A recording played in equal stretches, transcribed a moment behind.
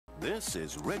This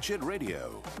is Wretched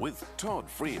Radio with Todd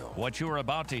Friel. What you are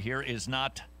about to hear is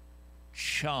not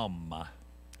chum.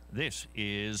 This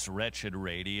is Wretched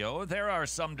Radio. There are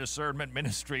some discernment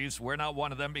ministries. We're not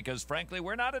one of them because, frankly,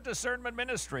 we're not a discernment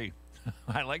ministry.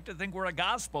 I like to think we're a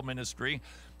gospel ministry,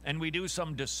 and we do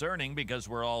some discerning because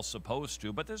we're all supposed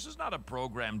to, but this is not a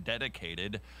program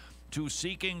dedicated to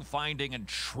seeking, finding, and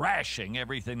trashing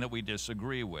everything that we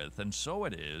disagree with. And so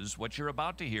it is. What you're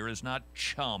about to hear is not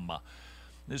chum.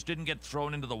 This didn't get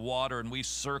thrown into the water and we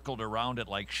circled around it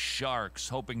like sharks,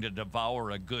 hoping to devour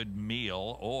a good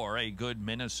meal or a good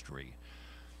ministry.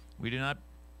 We do not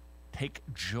take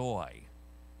joy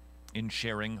in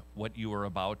sharing what you are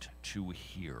about to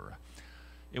hear.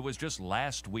 It was just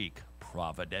last week,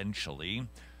 providentially,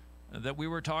 that we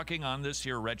were talking on this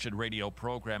here Wretched Radio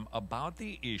program about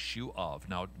the issue of,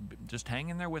 now just hang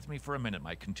in there with me for a minute,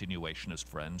 my continuationist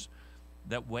friends,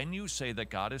 that when you say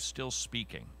that God is still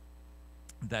speaking,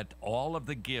 that all of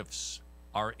the gifts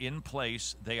are in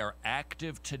place, they are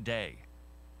active today,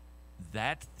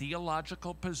 that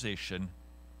theological position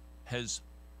has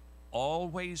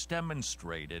always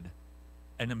demonstrated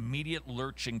an immediate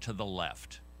lurching to the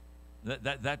left.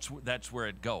 That's where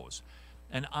it goes.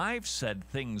 And I've said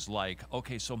things like,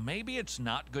 okay, so maybe it's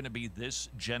not going to be this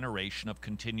generation of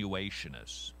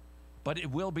continuationists, but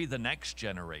it will be the next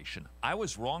generation. I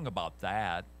was wrong about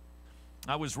that.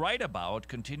 I was right about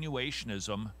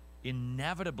continuationism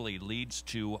inevitably leads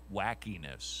to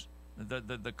wackiness,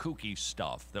 the kooky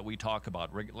stuff that we talk about.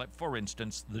 For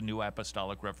instance, the New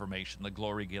Apostolic Reformation, the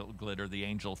glory glitter, the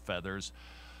angel feathers,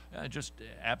 just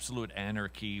absolute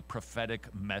anarchy, prophetic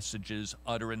messages,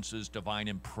 utterances, divine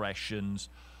impressions,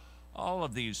 all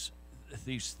of these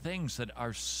things that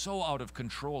are so out of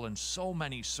control in so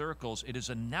many circles, it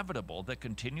is inevitable that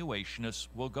continuationists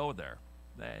will go there.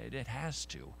 It has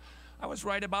to. I was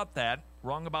right about that,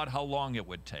 wrong about how long it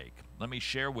would take. Let me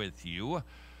share with you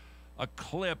a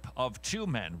clip of two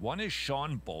men. One is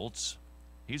Sean Boltz.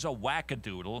 He's a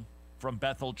wackadoodle from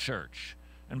Bethel Church.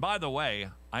 And by the way,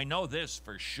 I know this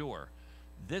for sure.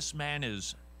 This man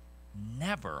is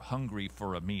never hungry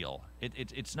for a meal.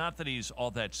 It's not that he's all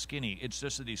that skinny. It's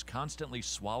just that he's constantly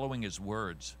swallowing his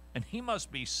words. And he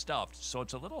must be stuffed, so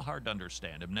it's a little hard to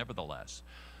understand him. Nevertheless,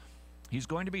 he's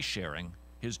going to be sharing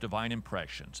his divine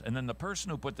impressions. And then the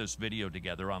person who put this video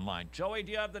together online, Joey,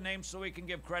 do you have the name so we can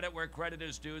give credit where credit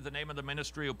is due, the name of the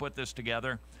ministry who put this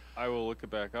together? I will look it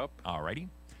back up. Alrighty.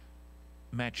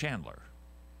 Matt Chandler.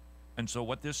 And so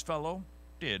what this fellow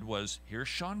did was, here's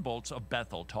Sean Boltz of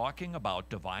Bethel talking about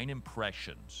divine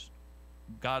impressions,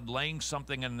 God laying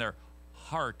something in their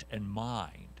heart and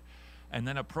mind, and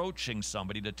then approaching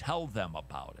somebody to tell them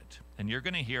about it. And you're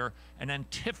going to hear an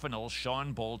antiphonal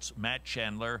Sean Boltz, Matt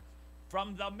Chandler,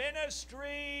 from the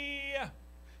ministry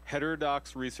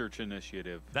Heterodox Research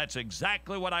Initiative. That's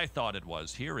exactly what I thought it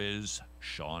was. Here is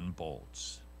Sean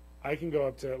Boltz. I can go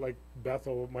up to like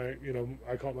Bethel,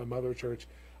 I call it my mother church.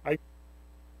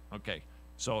 Okay,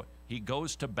 so he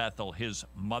goes to Bethel, his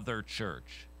mother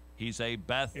church. He's a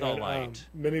Bethelite. And,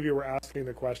 many of you were asking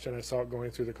the question. I saw it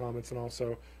going through the comments and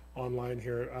also online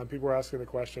here. People were asking the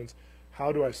questions,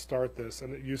 how do I start this?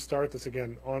 And you start this,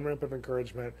 again, on-ramp of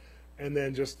encouragement, and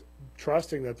then just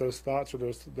trusting that those thoughts or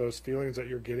those feelings that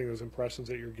you're getting, those impressions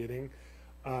that you're getting,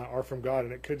 are from God.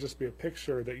 And it could just be a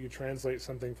picture that you translate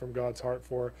something from God's heart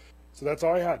for. So that's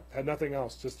all I had nothing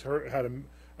else. Just had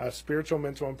a spiritual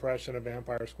mental impression of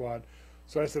Vampire Squad.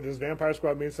 So I said, does Vampire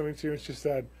Squad mean something to you? And she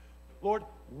said, Lord,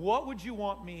 what would you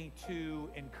want me to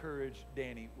encourage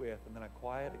Danny with? And then I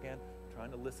quiet again, trying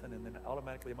to listen, and then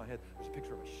automatically in my head, there's a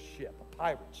picture of a ship, a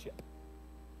pirate ship.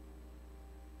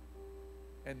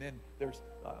 And then there's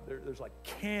like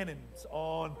cannons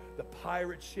on the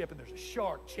pirate ship, and there's a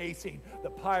shark chasing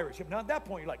the pirate ship. Now at that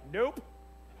point, you're like, nope,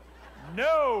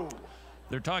 no.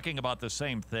 They're talking about the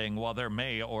same thing. While there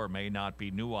may or may not be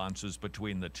nuances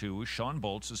between the two, Sean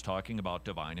Boltz is talking about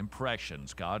divine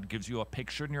impressions. God gives you a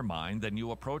picture in your mind, then you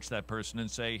approach that person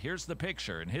and say, here's the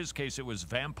picture. In his case, it was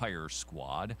Vampire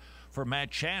Squad. For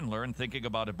Matt Chandler, and thinking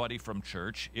about a buddy from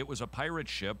church, it was a pirate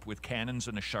ship with cannons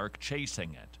and a shark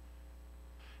chasing it.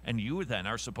 And you then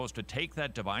are supposed to take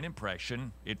that divine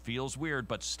impression, it feels weird,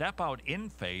 but step out in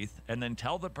faith and then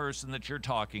tell the person that you're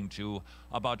talking to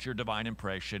about your divine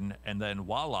impression, and then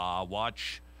voila,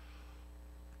 watch.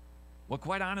 Well,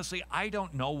 quite honestly, I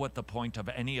don't know what the point of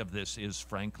any of this is,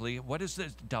 frankly. What is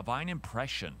this divine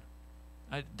impression?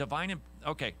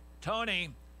 Okay, Tony,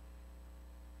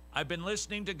 I've been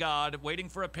listening to God, waiting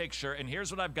for a picture, and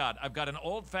here's what I've got. I've got an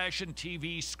old-fashioned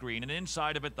TV screen, and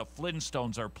inside of it, the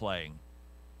Flintstones are playing.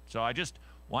 So I just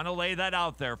want to lay that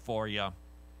out there for you.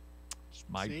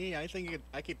 See, I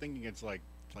keep thinking it's like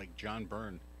like John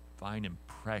Byrne Divine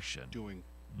impression. doing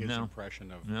his No.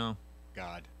 impression of No.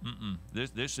 God.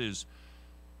 This is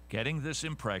getting this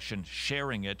impression,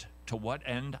 sharing it. To what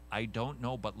end, I don't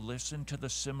know, but listen to the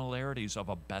similarities of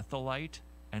a Bethelite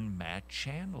and Matt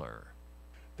Chandler.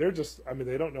 They're just, I mean,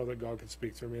 they don't know that God can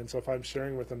speak through me. And so if I'm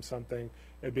sharing with them something,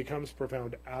 it becomes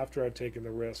profound after I've taken the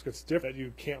risk. It's different.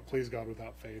 You can't please God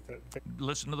without faith. Faith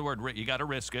Listen to the word. You got to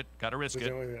risk it. Got to risk is the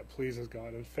it. only thing that pleases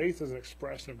God. And faith is an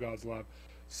expression of God's love.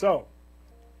 So,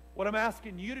 What I'm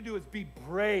asking you to do is be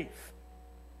brave.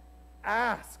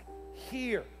 Ask,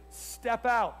 hear, step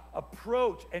out,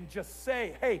 approach, and just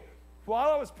say, hey,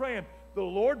 while I was praying, the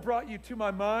Lord brought you to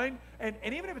my mind. And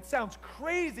even if it sounds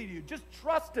crazy to you, just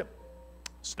trust him.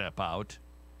 Step out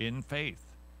in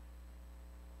faith.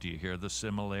 Do you hear the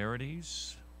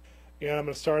similarities? and I'm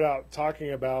going to start out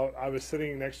talking about, I was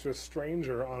sitting next to a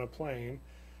stranger on a plane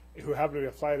who happened to be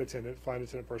a flight attendant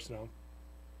personnel.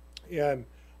 And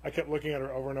I kept looking at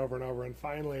her over and over and over. And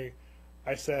finally,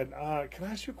 I said, can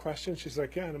I ask you a question? She's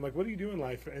like, yeah. And I'm like, what do you do in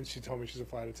life? And she told me she's a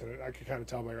flight attendant. I could kind of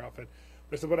tell by her outfit.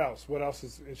 But I said, what else? What else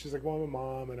is, and she's like, well, I'm a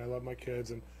mom and I love my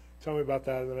kids. And tell me about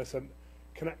that. And then I said,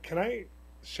 can I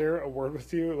share a word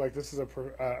with you? Like, this is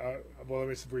well, let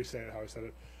me re-say it how I said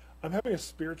it. I'm having a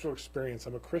spiritual experience.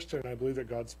 I'm a Christian and I believe that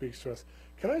God speaks to us.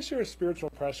 Can I share a spiritual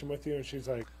impression with you? And she's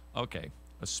like, Okay,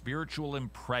 a spiritual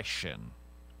impression.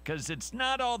 Because it's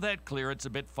not all that clear, it's a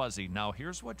bit fuzzy. Now,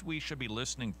 here's what we should be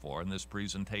listening for in this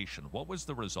presentation. What was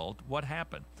the result? What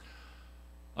happened?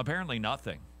 Apparently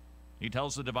nothing. He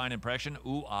tells the divine impression,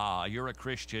 ooh, you're a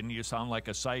Christian, you sound like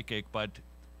a psychic, but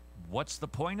what's the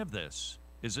point of this?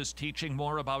 Is this teaching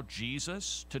more about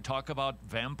Jesus to talk about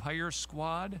Vampire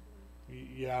Squad?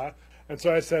 yeah. And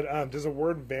so I said, does the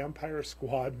word vampire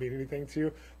squad mean anything to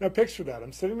you? Now picture that.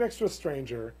 I'm sitting next to a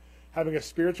stranger having a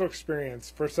spiritual experience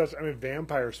for such,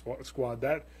 vampire squad.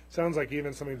 That sounds like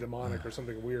even something demonic or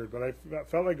something weird. But I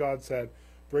felt like God said,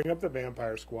 bring up the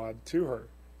vampire squad to her.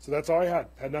 So that's all I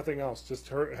had nothing else. Just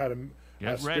her had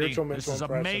a spiritual mental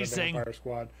impression amazing. of vampire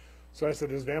squad. So I said,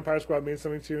 does vampire squad mean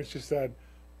something to you? And she said,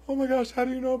 oh my gosh, how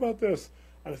do you know about this?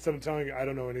 And I said, I'm telling you, I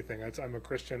don't know anything. I'm a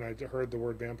Christian. I heard the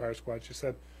word vampire squad. She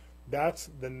said, that's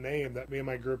the name that me and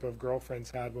my group of girlfriends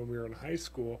had when we were in high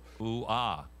school. Ooh,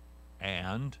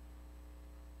 and?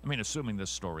 Assuming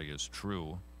this story is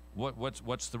true,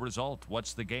 what's the result?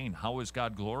 What's the gain? How is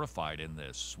God glorified in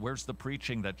this? Where's the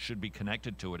preaching that should be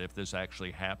connected to it if this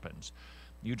actually happens?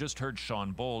 You just heard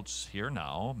Sean Bolt's, here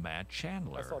now, Matt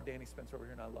Chandler. I saw Danny Spencer over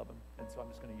here and I love him. And so I'm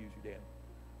just going to use you, Danny.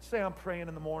 Say I'm praying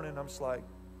in the morning. I'm just like,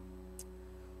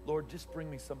 Lord, just bring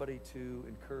me somebody to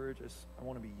encourage us. I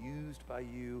want to be used by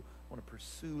you. I want to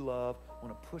pursue love. I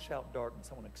want to push out darkness.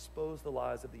 I want to expose the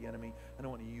lies of the enemy. And I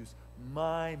want to use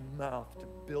my mouth to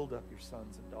build up your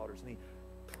sons and daughters. And he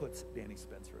puts Danny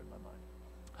Spencer in my mind.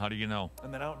 How do you know?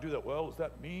 And then I don't do that. Well, is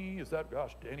that me? Is that,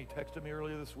 gosh, Danny texted me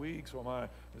earlier this week. So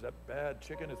is that bad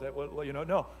chicken? Is that what,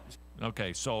 no.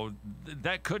 Okay, so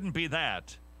that couldn't be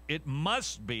that. It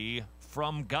must be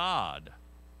from God.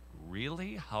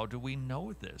 Really? How do we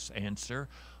know this? Answer,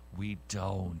 we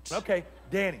don't. Okay,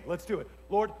 Danny, let's do it.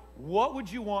 Lord, what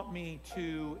would you want me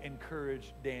to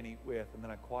encourage Danny with? And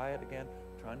then I quiet again,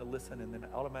 trying to listen, and then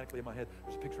automatically in my head,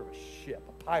 there's a picture of a ship,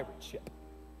 a pirate ship.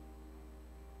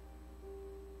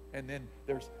 And then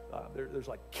there's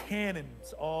like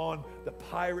cannons on the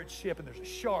pirate ship, and there's a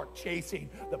shark chasing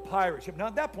the pirate ship. Now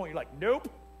at that point, you're like,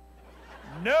 nope,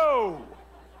 no,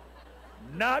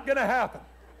 not gonna happen.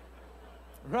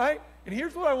 Right? And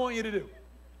here's what I want you to do.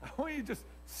 I want you to just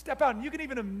step out, and you can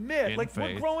even admit,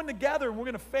 we're growing together, and we're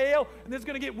going to fail, and this is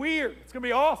going to get weird. It's going to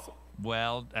be awesome.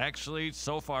 Well, actually,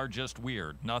 so far, just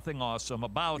weird. Nothing awesome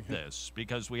about this,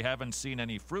 because we haven't seen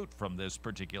any fruit from this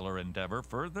particular endeavor.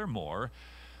 Furthermore,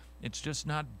 it's just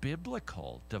not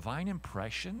biblical. Divine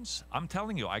impressions? I'm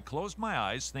telling you, I closed my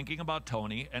eyes thinking about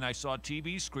Tony, and I saw a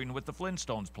TV screen with the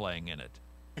Flintstones playing in it.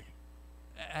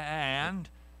 And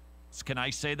can I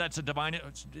say that's a divine?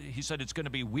 He said it's going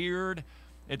to be weird.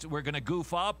 We're going to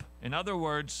goof up. In other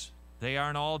words, they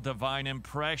aren't all divine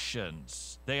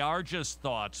impressions. They are just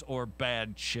thoughts or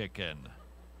bad chicken.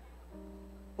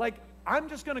 Like, I'm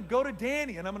just going to go to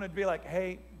Danny, and I'm going to be like,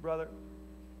 hey, brother,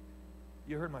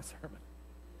 you heard my sermon.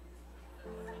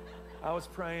 I was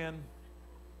praying.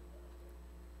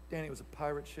 Danny, it was a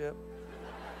pirate ship.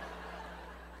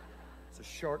 It's a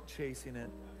shark chasing it.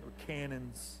 There were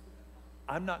cannons.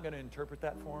 I'm not going to interpret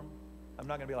that for him. I'm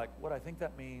not going to be like, what I think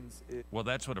that means is... Well,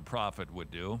 that's what a prophet would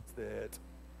do. ...that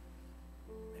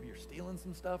maybe you're stealing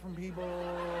some stuff from people,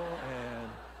 and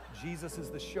Jesus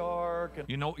is the shark. And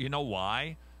You know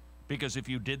why? Because if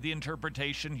you did the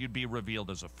interpretation, you'd be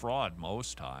revealed as a fraud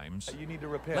most times. You need to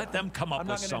repent. Let them come up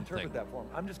with something. I'm not going to interpret that for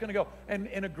them. I'm just going to go. And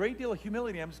in a great deal of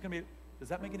humility, I'm just going to be, does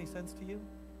that make any sense to you?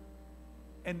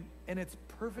 And it's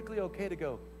perfectly okay to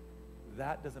go,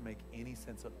 that doesn't make any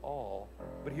sense at all,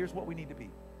 but here's what we need to be.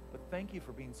 But thank you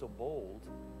for being so bold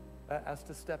as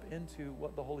to step into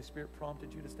what the Holy Spirit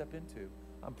prompted you to step into.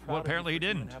 I'm proud Well, apparently of you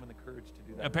he for even didn't. having the courage to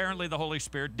do that. Apparently the Holy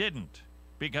Spirit didn't,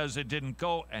 because it didn't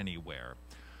go anywhere.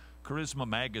 Charisma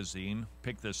Magazine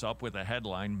picked this up with a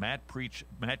headline, Matt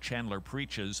Chandler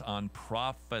preaches on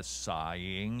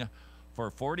prophesying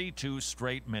for 42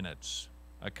 straight minutes.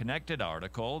 A connected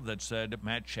article that said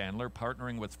Matt Chandler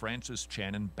partnering with Francis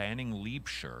Chan and banning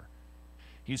Leapshire.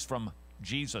 He's from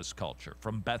Jesus Culture,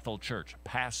 from Bethel Church,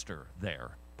 pastor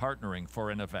there, partnering for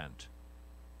an event.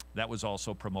 That was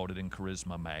also promoted in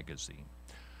Charisma Magazine.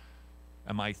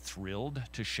 Am I thrilled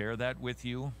to share that with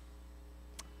you?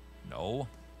 No,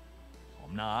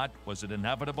 I'm not. Was it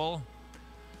inevitable?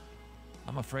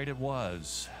 I'm afraid it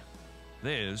was.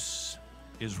 This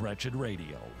is Wretched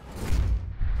Radio.